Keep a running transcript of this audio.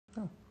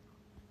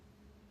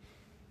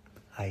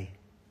Hi.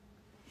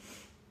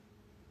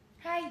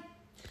 Hi.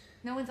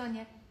 No one's on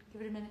yet.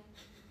 Give it a minute.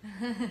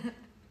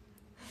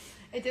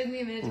 It took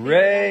me a minute.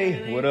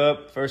 Ray, what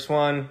up? First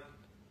one.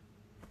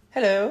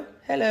 Hello.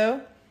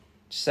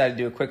 Decided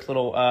to do a quick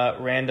little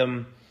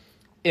random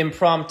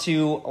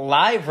impromptu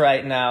live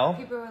right now.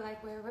 People were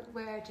like,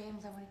 where are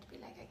James? I wanted to be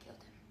like, I killed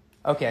him.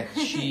 Okay,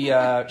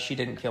 she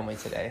didn't kill me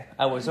today.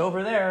 I was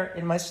over there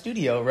in my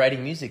studio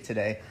writing music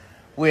today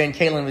when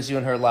Caitlin was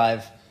doing her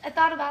live. I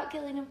thought about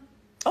killing him.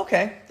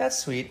 Okay, that's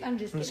sweet. I'm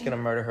just going to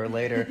murder her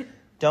later.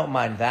 Don't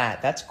mind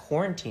that. That's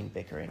quarantine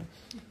bickering.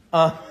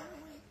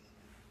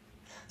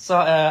 So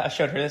I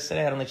showed her this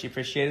today. I don't think she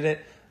appreciated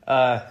it.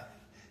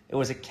 It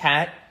was a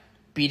cat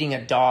beating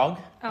a dog,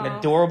 an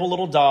adorable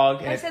little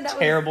dog, and a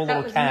terrible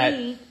little cat.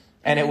 Me.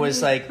 And it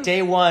was like,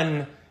 day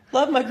 1,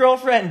 love my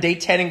girlfriend. Day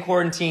 10 in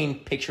quarantine,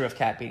 picture of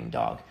cat beating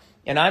dog.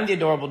 And I'm the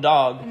adorable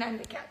dog. And I'm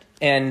the cat.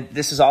 And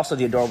this is also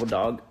the adorable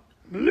dog.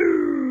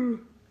 Blue.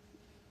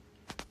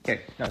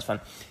 Okay, that was fun.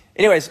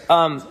 Anyways,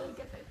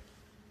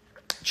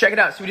 check it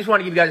out. So we just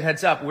want to give you guys a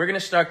heads up. We're going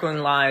to start going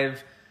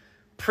live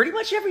pretty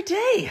much every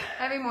day.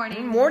 Every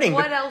morning.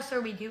 What else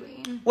are we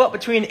doing? Well,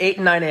 between 8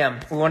 and 9 a.m.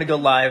 we want to go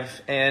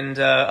live. And,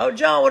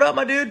 John, what up,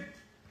 my dude?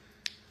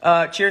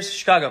 Cheers,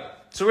 Chicago.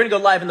 So we're going to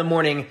go live in the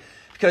morning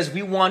because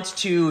we want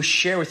to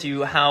share with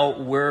you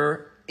how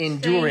we're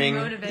enduring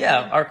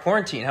our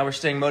quarantine, how we're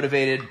staying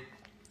motivated,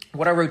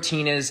 what our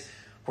routine is.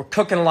 We're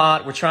cooking a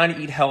lot. We're trying to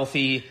eat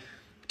healthy.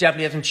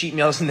 Definitely have some cheat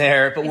meals in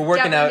there, but we're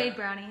working out. Made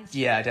brownies.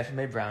 Yeah,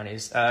 definitely made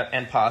brownies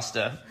and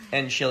pasta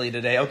and chili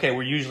today. Okay,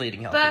 we're usually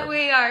eating healthy. But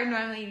we are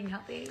normally eating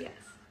healthy, yes.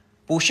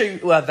 We'll show you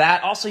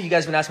that. Also, you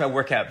guys have been asking about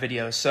workout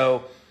videos,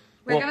 so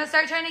we're going to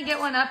start trying to get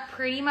one up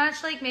pretty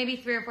much like maybe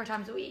 3 or 4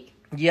 times a week.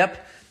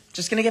 Yep.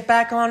 Just going to get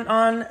back on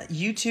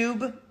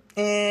YouTube,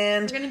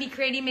 and we're going to be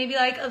creating maybe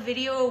like a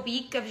video a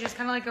week of just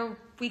kind of like a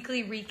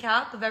weekly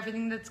recap of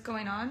everything that's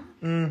going on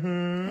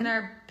in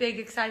our big,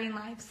 exciting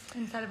lives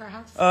inside of our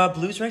house.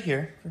 Blue's right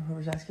here, for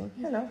whoever's asking.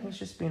 Hello, he's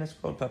just being a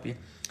spoiled puppy.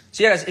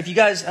 So, yeah, guys, if you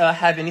guys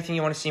have anything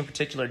you want to see in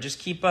particular, just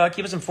keep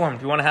us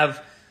informed. We want to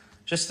have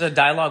just a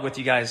dialogue with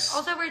you guys.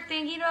 Also, we're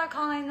thinking about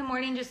calling in the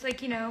morning just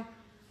like,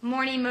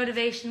 morning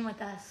motivation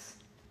with us.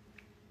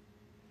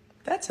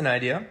 That's an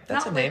idea.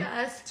 That's Not a name. With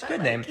us, it's a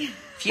good name.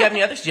 If you have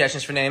any other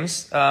suggestions for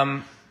names,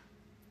 I'm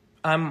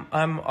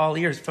all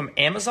ears. From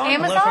Amazon?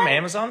 Hello from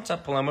Amazon? What's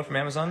up, Paloma from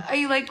Amazon? Are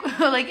you like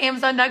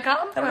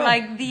Amazon.com or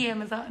like the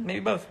Amazon? Maybe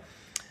both.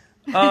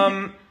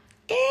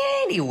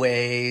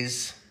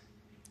 Anyways,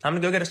 I'm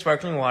going to go get a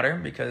sparkling water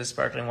because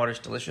sparkling water is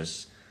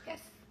delicious. Yes.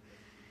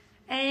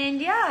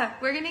 And yeah,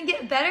 we're going to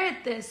get better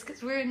at this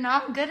because we're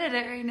not good at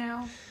it right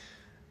now.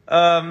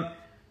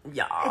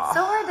 Yeah. It's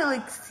so hard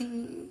to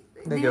see.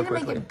 They need to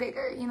make it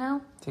bigger,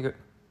 Take it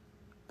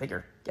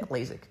bigger. Get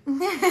LASIK.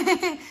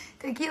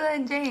 Tequila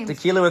and James.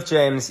 Tequila with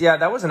James. Yeah,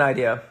 that was an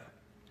idea.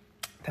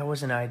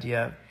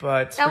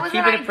 But we're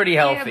keeping it pretty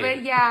healthy.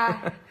 But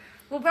yeah,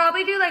 we'll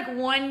probably do like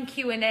one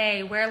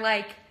Q&A where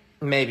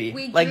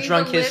maybe like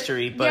drunk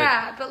history, but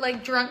yeah, but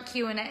like drunk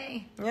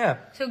Q&A. Yeah.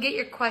 So get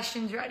your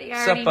questions ready.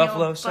 I already know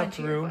a bunch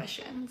of your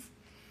questions.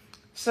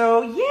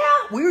 So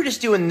yeah, we were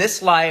just doing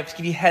this live to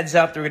give you a heads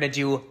up. We're gonna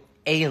do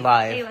a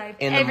live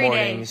in the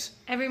mornings.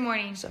 Every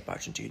morning. What's up,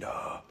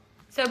 Argentina?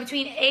 So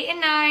between 8 and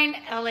 9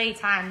 LA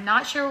time.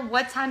 Not sure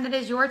what time that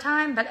is your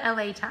time, but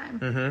LA time.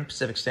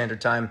 Pacific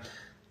Standard Time.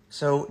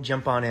 So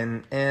jump on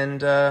in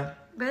and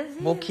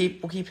we'll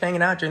keep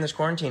hanging out during this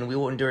quarantine. We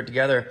will endure it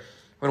together.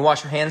 We're gonna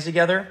wash our hands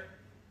together.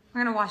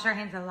 We're gonna wash our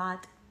hands a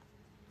lot.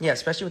 Yeah,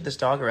 especially with this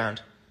dog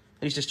around.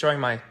 He's destroying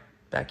my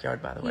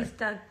backyard, by the way. He's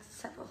dug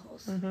several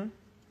holes.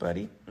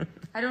 Buddy.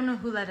 I don't know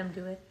who let him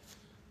do it.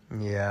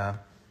 Yeah.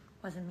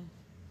 Wasn't me.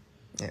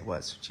 It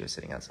was. She was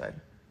sitting outside.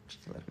 She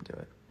didn't let him do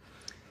it.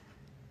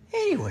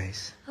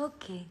 Anyways.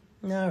 Okay.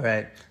 All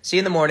right. See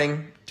you in the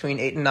morning between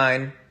 8 and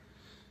 9.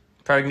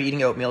 Probably going to be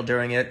eating oatmeal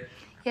during it.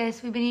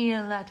 Yes, we've been eating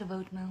a lot of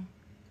oatmeal.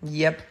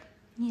 Yep.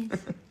 Yes.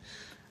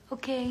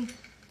 Okay.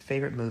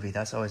 Favorite movie?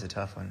 That's always a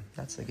tough one.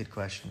 That's a good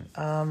question.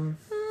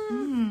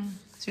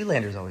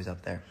 Zoolander's always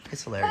up there.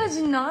 It's hilarious.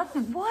 That is not...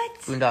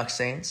 What? Boondock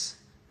Saints.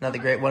 Another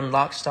great one.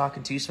 Lock, Stock,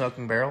 and Two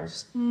Smoking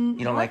Barrels. You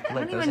don't I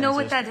don't even know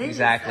what that is.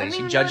 Exactly.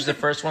 She judged the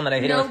first one that I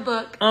hit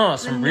Notebook.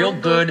 Some real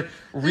good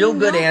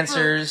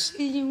answers.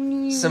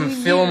 Some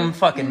film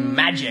fucking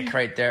magic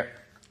right there.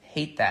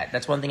 Hate that.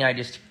 That's one thing I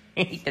just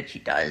hate that she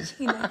does.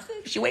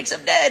 She wakes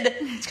up dead.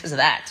 It's because of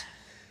that.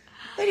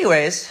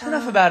 Anyways,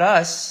 enough about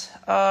us.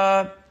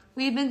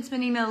 We've been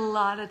spending a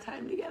lot of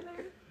time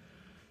together.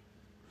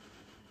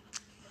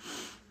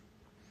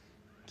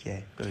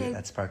 Okay, go get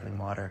that sparkling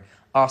water.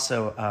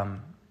 Also,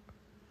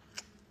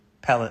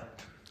 pellet.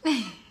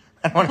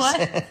 I want to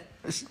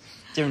say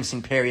difference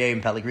in Perrier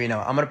and Pellegrino.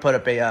 I'm gonna put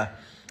up a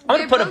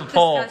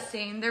poll.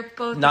 Disgusting. They're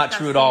both not disgusting.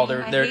 true at all.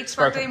 I hate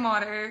sparkling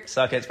water.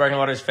 Suck it. Sparkling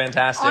water is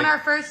fantastic. On our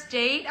first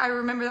date, I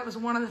remember that was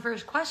one of the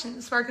first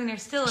questions. Sparkling or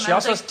still. And she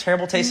also has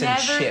terrible taste in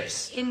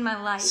chips. In my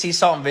life. Sea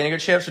salt and vinegar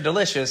chips are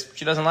delicious.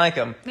 She doesn't like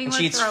them. And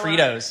she eats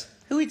Fritos.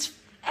 Who eats?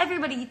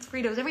 Everybody eats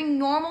Fritos. Every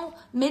normal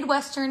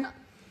Midwestern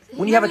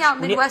When you have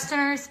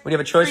Midwesterners, when you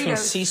have a choice between Fritos.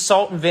 sea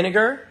salt and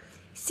vinegar,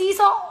 Sea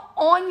salt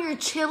on your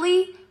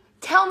chili?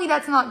 Tell me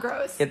that's not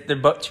gross. they're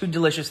both two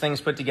delicious things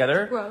put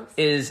together. Gross.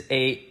 Is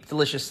a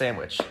delicious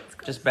sandwich.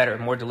 Just better,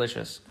 more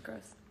delicious. Gross.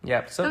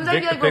 Yeah. So Sometimes I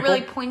Vic feel the like we're Pickle.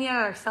 really pointing at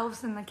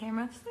ourselves in the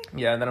camera.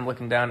 Yeah, and then I'm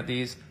looking down at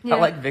these. Yeah. I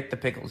like Vic the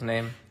Pickle's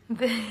name.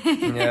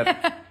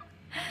 Yeah.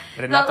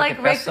 But Not like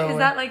Rick. Is pesto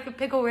that like a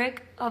Pickle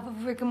Rick off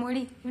of Rick and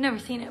Morty? You've never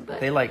seen it, but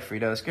They like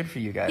Fritos. Good for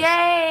you guys.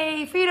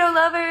 yay, Frito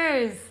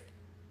lovers!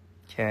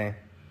 Okay.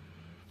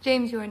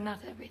 James, you are not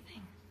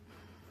everything.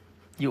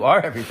 You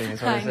are everything,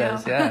 is what I it know.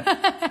 says.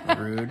 Yeah.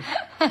 Rude.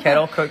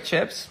 Kettle cooked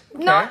chips.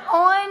 Okay. Not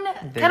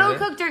on Dig kettle it.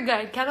 cooked are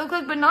good. Kettle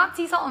cooked, but not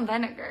sea salt and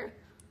vinegar.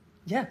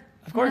 Yeah,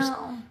 of course.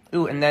 No.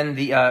 Ooh, and then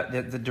the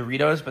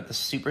Doritos, but the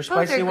super Those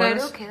spicy are good.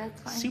 ones. Okay,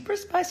 that's fine. Super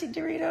spicy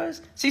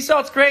Doritos. Sea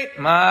salt's great.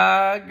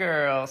 My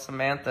girl,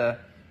 Samantha.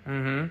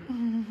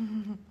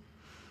 Mm-hmm.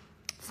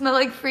 Smell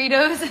like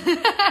Fritos.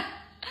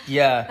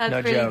 Yeah, That's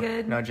no pretty joke.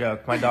 good. No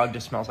joke. My dog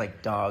just smells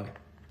like dog.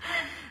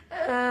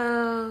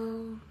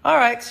 Oh. All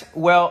right.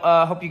 Well,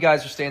 hope you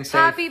guys are staying safe.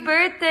 Happy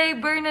birthday,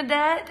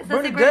 Bernadette. Does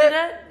that say Bernadette.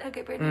 Bernadette?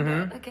 Okay,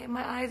 Bernadette. Okay,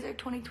 my eyes are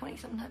 20/20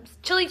 sometimes.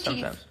 Chili cheese.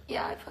 Sometimes.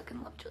 Yeah, I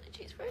fucking love chili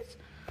cheese fries.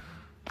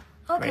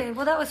 Okay, Great.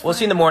 well that was fun. We'll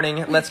see you in the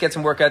morning. Let's get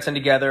some workouts in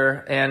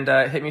together. And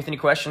hit me with any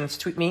questions.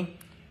 Tweet me.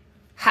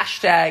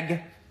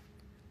 Hashtag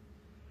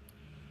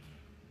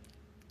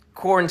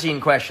quarantine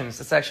questions.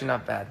 That's actually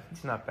not bad.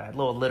 It's not bad. A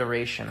little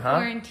alliteration, huh?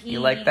 Quarantine. You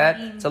like that?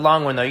 It's a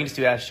long one, though. You can just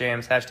do Ask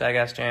James. Hashtag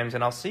Ask James,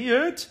 and I'll see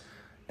it.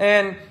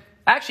 And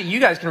actually, you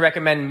guys can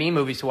recommend me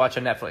movies to watch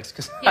on Netflix.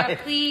 Cause Yeah,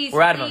 please,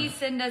 we're out of please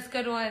them. send us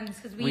good ones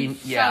because we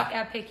yeah. suck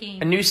at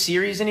picking. A new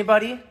series,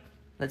 anybody?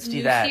 Let's do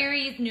New that.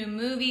 series, new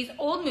movies,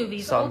 old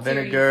movies, Salt old and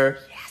vinegar.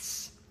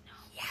 Yes.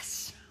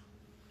 Yes.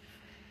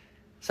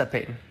 What's up,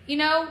 Peyton? You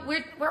know,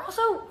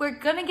 we're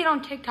gonna get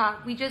on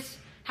TikTok. We just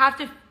have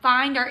to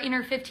find our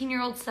inner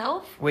 15-year-old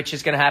self. Which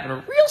is going to happen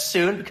real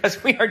soon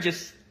because we are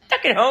just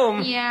stuck at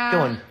home. Yeah.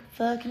 Going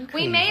fucking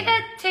crazy. We made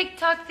that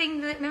TikTok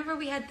thing that, remember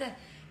we had the,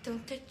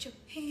 don't touch your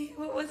hand,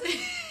 what was it?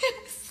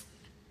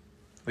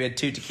 We had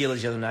 2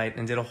 tequilas the other night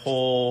and did a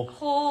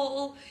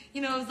whole...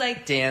 It was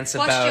like, Dance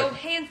wash about- your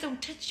hands,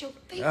 don't touch your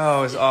face. Oh,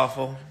 it was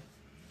awful.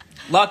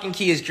 Lock and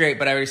Key is great,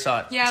 but I already saw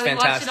it. Yeah, it's we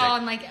fantastic. watched it all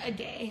in like a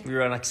day. We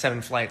were on like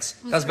 7 flights.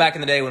 That was back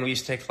in the day when we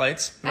used to take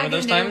flights. Remember Back in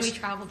those the day times? when we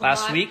traveled a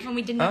Last lot, week? when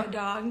we didn't have a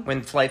dog.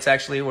 When flights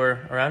actually were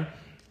around?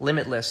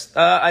 Limitless.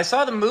 I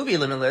saw the movie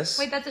Limitless.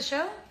 Wait, that's a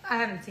show? I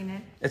haven't seen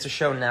it. It's a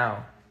show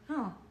now.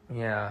 Oh,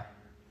 Yeah.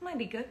 might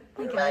be good.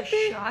 Might give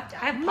it a shot.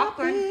 I have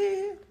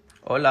popcorn.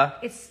 Hola,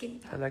 It's skinny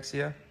pop.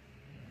 Alexia.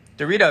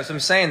 Doritos, I'm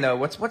saying though.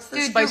 What's the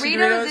Dude, spicy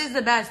Doritos is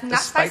the best. Not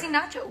spi- spicy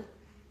nacho.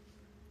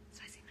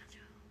 Spicy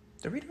nacho.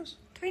 Doritos?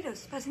 Doritos.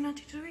 Spicy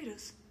nacho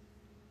Doritos.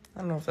 I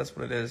don't know if that's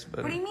what it is,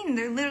 but... What do you mean?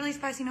 They're literally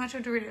spicy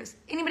nacho Doritos.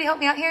 Anybody help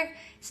me out here?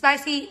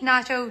 Spicy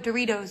nacho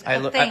Doritos.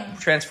 A thing.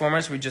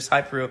 Transformers, we just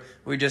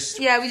we just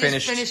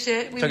finished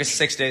it. Took us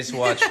 6 days to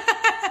watch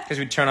because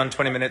we'd turn on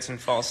 20 minutes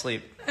and fall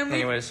asleep. And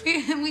Anyways.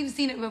 we've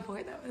seen it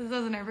before though. This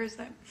wasn't our first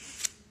time.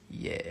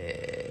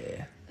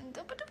 Yeah.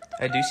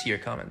 I do see your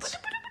comments.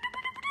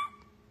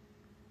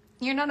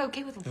 You're not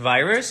okay with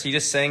Virus? You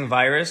just saying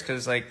virus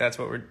because like that's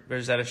what we're... Or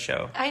is that a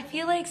show? I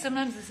feel like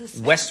sometimes this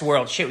is...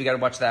 Westworld. Shit, we gotta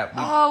watch that.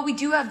 We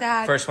do have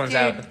that. First one's Dude,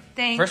 out.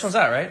 Thanks. First one's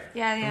out, right?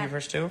 Yeah, yeah. Maybe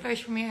first 2?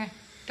 First premiere.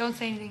 Don't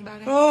say anything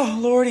about it. Oh,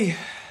 lordy.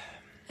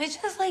 It's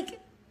just like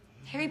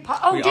Harry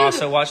Potter. Oh, We dude.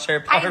 also watched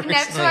Harry Potter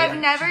recently. I've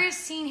never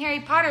seen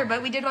Harry Potter,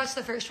 but we did watch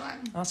the first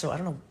one. Also, I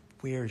don't know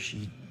where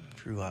she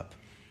grew up.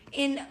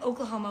 In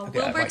Oklahoma. Okay,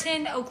 I,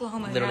 Wilburton,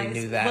 Oklahoma. Literally guys.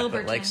 knew that,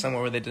 Wilburton. but like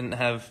somewhere where they didn't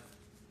have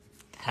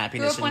Grew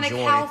happiness up on and a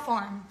joy. cow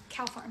farm.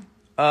 Cow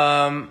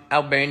farm.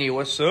 Albania,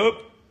 what's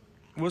up?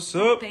 What's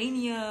up?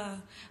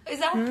 Albania. Is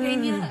that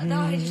Albania?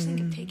 No, I just think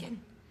of Taken.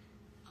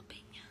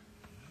 Albania.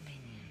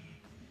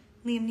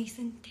 Liam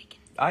Neeson, Taken.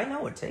 I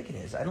know what Taken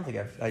is. I don't think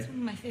One of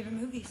my favorite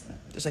movies.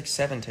 there's like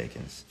 7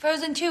 Takens.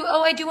 Frozen 2.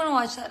 Oh, I do want to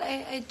watch that.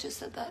 I just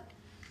said that.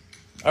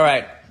 All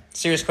right,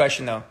 serious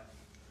question though.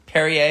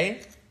 Perrier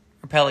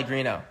or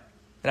Pellegrino?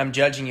 And I'm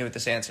judging you with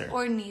this answer.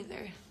 Or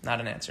neither.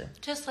 Not an answer.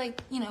 Just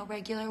like,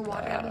 regular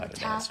water out of Not the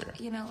an tap. answer.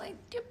 Like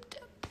dip,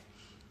 dip.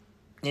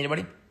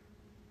 Anybody?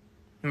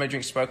 Anybody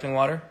drink sparkling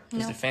water? Is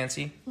No. it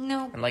fancy?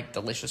 No. And like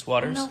delicious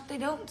waters? No, they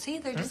don't. See,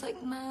 they're just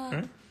like,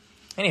 nah.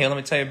 Anyhow, let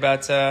me tell you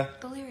about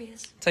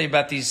Delirious.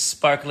 these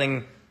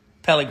sparkling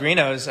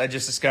Pellegrinos I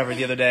just discovered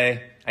the other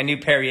day. I knew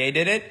Perrier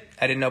did it.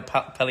 I didn't know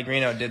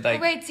Pellegrino did like...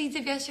 Oh, right, Seeds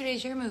of Yesterday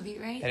is your movie,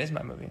 right? That is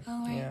my movie.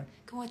 Oh, right. Yeah.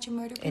 Go watch a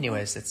murder.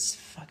 Anyways, it's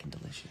fucking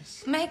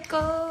delicious.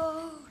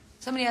 Mexico.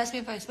 Somebody asked me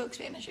if I spoke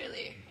Spanish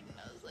earlier, and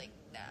I was like,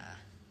 nah.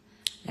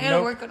 I gotta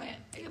Nope. work on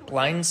it.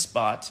 Blind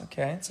Spot.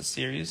 Okay, it's a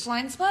series.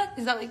 Blind Spot?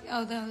 Is that like?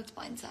 Oh no, it's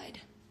Blind Side.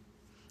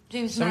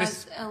 James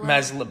Somebody's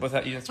Maslow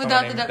without you. That's my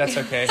Without name. the- That's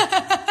okay.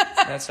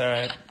 That's all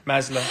right.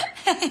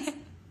 Maslow.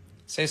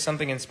 Say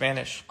something in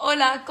Spanish.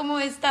 Hola,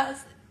 ¿cómo estás?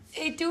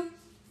 Hey, tú?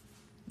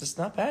 That's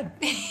not bad.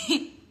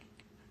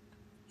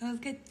 That was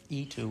good.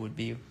 E2 would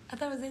be I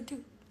thought it was it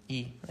too.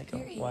 E, like a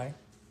You're E. Y.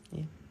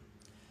 E.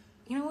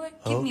 You know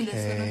what? Give me this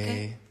one,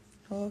 okay?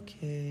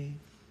 Okay.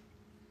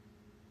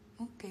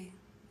 Okay.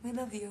 We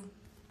love you.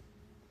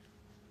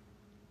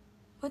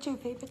 What's your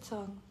favorite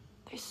song?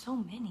 There's so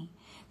many.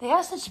 They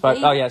have such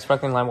Oh, yeah,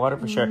 sparkling lime water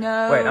for sure.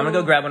 No. Wait, I'm going to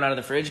go grab one out of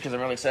the fridge because I'm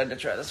really excited to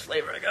try this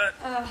flavor I got.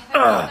 Have you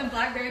got the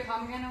blackberry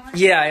pomegranate one?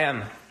 Yeah, I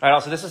am. All right,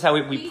 also, this is how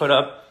we put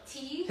up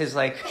Tea? his,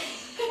 like...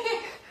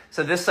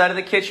 So this side of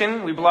the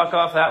kitchen, we block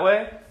off that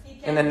way.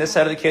 And then this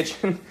side of the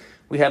kitchen,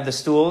 we have the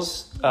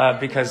stools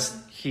because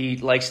he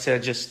likes to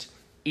just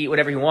eat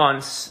whatever he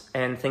wants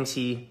and thinks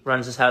he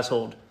runs his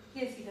household.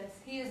 Yes, he does.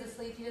 He is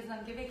asleep. He does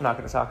not give a I'm not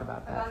going to talk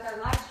about that. about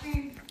our live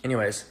stream.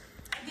 Anyways.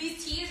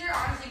 These teas are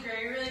honestly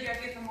great. Really good.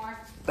 Get some more.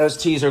 Those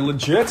teas are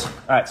legit. All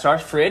right, so our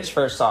fridge,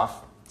 first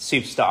off,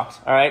 soup stocked.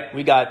 All right,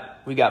 we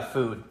got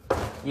food.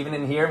 Even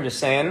in here, I'm just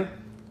saying,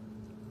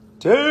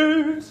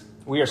 teas.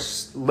 We are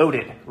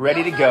loaded,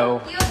 ready to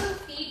go. We also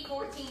feed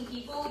 14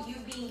 people, you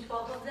being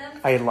 12 of them.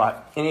 I ate a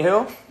lot.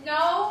 Anywho,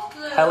 No.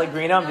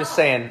 Pellegrino, I'm just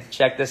saying,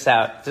 check this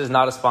out. This is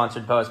not a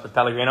sponsored post, but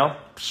Pellegrino,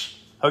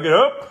 hook it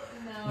up.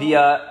 No.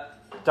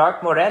 The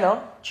dark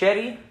Moreno,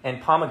 cherry,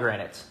 and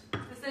pomegranate.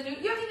 It's the new,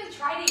 you haven't even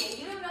tried it yet.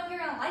 You don't know if you're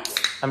going to like it.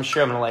 I'm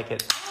sure I'm going to like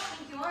it. I don't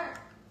think you are.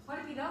 What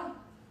if you don't?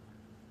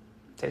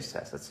 Taste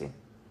test, let's see.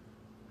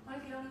 What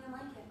if you don't even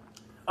like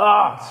it?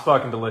 Oh, it's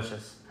fucking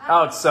delicious.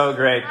 Oh, it's so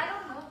great. I don't know.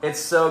 It's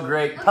so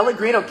great.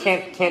 Pellegrino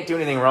can't do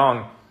anything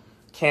wrong.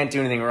 Can't do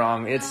anything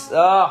wrong. It's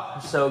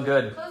so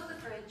good. Close the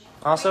fridge.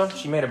 Also,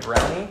 she made a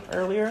brownie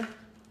earlier.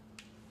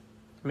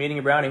 I'm eating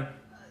a brownie.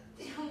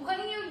 What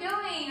are you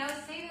doing? I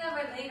was saving that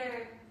for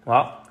later.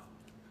 Well,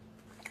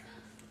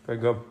 very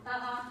good.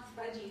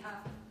 Fudgy, huh?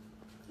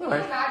 All Can right.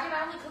 you imagine?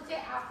 I only cooked it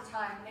half the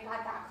time and it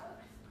got that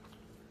cooked.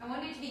 I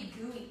wanted it to be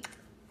gooey.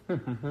 It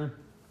wasn't gooey.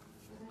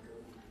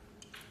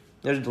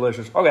 It's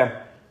delicious. Okay.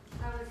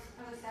 I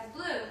was sad.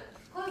 Blue,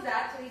 close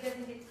that so he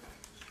doesn't get.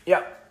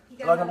 Yeah.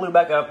 Locking blue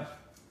back up.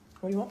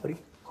 What do you want, buddy?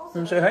 Also,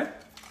 Want to say hi?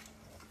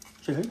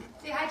 Say hi.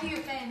 say hi to your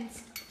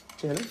friends.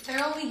 Say hello.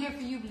 They're only here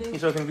for you, Blue.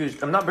 He's so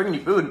confused. I'm not bringing you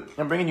food.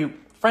 I'm bringing you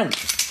friends.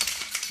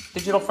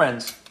 Digital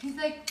friends. He's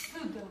like,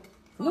 food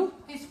though. No. Food.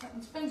 His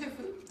friends. Friends are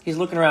food. He's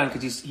looking around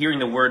because he's hearing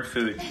the word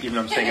food, even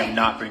though I'm saying I'm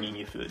not bringing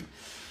you food.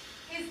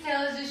 His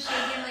tail is just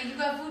shaking like, you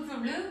got food for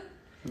Blue?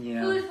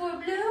 Yeah. Food for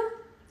Blue?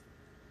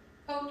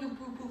 Oh, you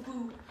poo poo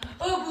poo.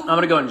 Oh, poo. I'm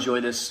going to go enjoy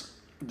this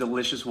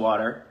delicious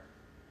water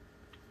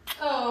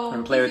Oh.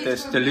 and play with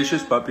kisses this for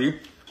delicious Blue. puppy.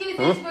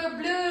 Kisses for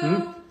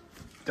Blue.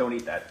 Don't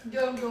eat that.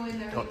 Don't go in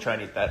there. Don't try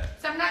and eat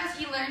that. Sometimes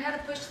he learned how to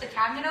push the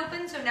cabinet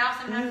open, so now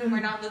sometimes when we're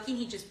not looking,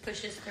 he just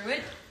pushes through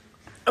it.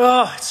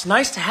 Oh, it's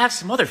nice to have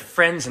some other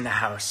friends in the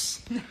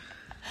house.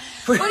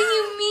 What do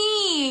you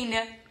mean?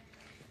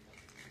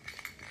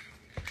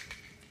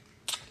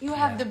 You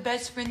have the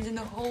best friends in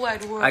the whole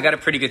wide world. I got a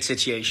pretty good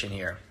situation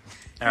here.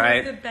 All You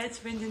right. have the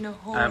best friends in the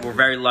whole We're world.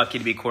 very lucky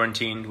to be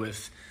quarantined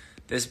with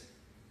this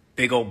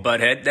big old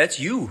butthead. That's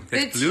you.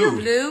 That's It's Blue.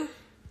 you, Blue.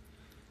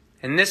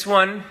 And this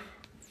one,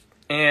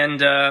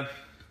 and I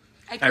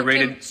cooked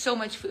rated- him so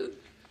much food.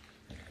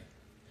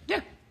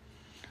 yeah.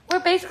 We're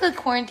basically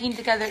quarantined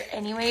together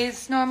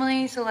anyways,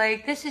 normally, so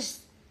like, this is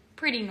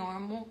pretty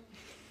normal.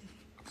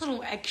 A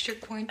little extra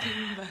quarantine,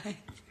 but...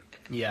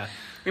 Yeah.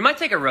 We might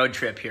take a road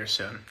trip here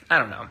soon. I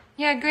don't know.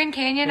 Yeah, Grand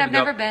Canyon, Maybe I've go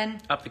never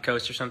been. Up the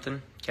coast or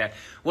something. Okay.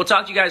 We'll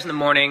talk to you guys in the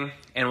morning,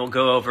 and we'll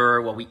go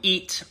over what we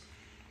eat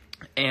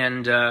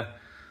and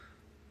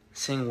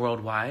sing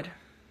Worldwide.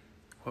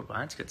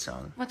 Worldwide's a good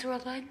song. What's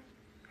Worldwide?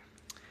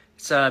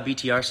 It's a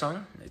BTR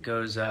song. It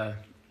goes,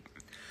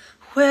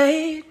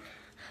 wait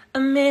a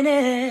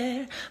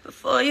minute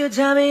before you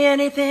tell me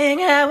anything.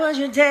 How was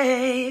your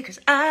day? 'Cause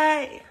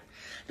I've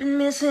been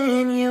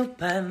missing you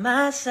by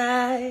my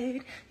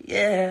side.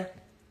 Yeah.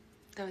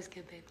 That was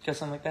good, babe. Just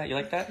something like that. You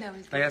like that? That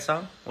was good. Like that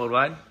song?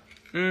 Worldwide?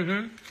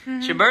 Mm-hmm.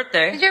 It's your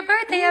birthday. It's your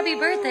birthday. Happy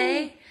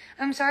birthday.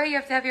 I'm sorry you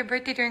have to have your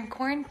birthday during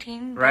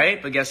quarantine. but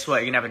Right? But guess what?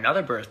 You're going to have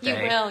another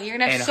birthday. You will. You're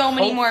going to have and so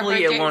many more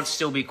hopefully birthdays. it won't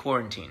still be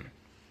quarantine.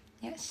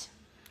 Yes.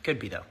 Could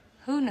be, though.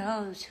 Who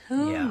knows?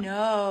 Who Yeah.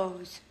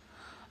 knows?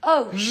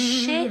 Oh,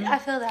 shit. I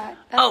feel that.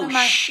 That's Oh, in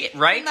my, shit,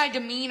 right? in my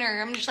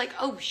demeanor. I'm just like,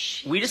 oh,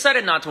 shit. We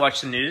decided not to watch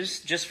the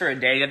news just for a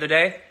day the other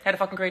day. Had a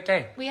fucking great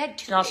day. We had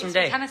 2 an awesome days.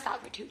 day. We kind of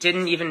stopped for 2 days.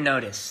 Didn't even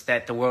notice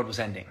that the world was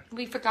ending.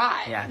 We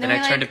forgot. Yeah, And then we,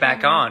 I turned it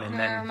back on, and we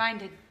then- were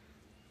reminded.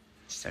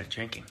 Started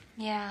drinking.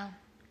 Yeah.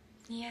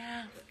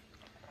 Yeah.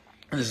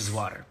 This is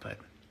water, but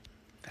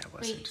that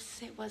wasn't.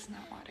 Wait, it was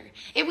not water.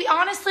 We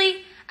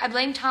honestly, I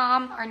blame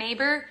Tom, our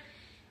neighbor.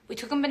 We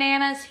took him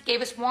bananas. He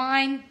gave us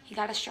wine. He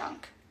got us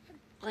drunk.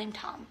 Blame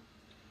Tom.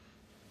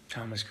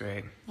 Tom was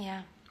great.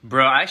 Yeah.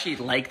 Bro, I actually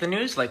like the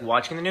news, like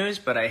watching the news,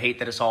 but I hate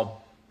that it's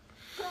all...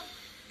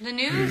 The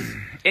news,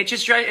 It's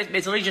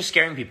literally just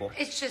scaring people.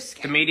 it's just The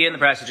scary. media and the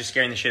press are just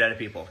scaring the shit out of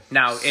people.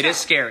 Now, it is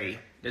So- scary.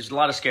 There's a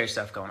lot of scary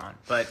stuff going on,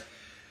 but...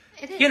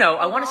 It is. You know,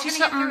 I We're want to all see gonna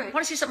get something. through it.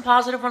 Want to see something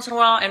positive once in a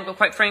while, and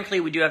quite frankly,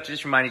 we do have to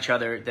just remind each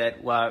other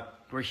that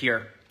we're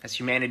here as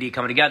humanity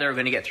coming together. We're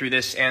going to get through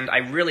this, and I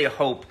really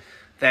hope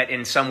that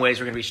in some ways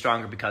we're going to be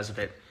stronger because of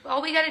it.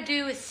 All we got to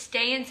do is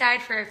stay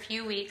inside for a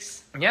few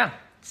weeks. Yeah.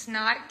 It's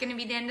not going to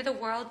be the end of the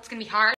world. It's going to be hard.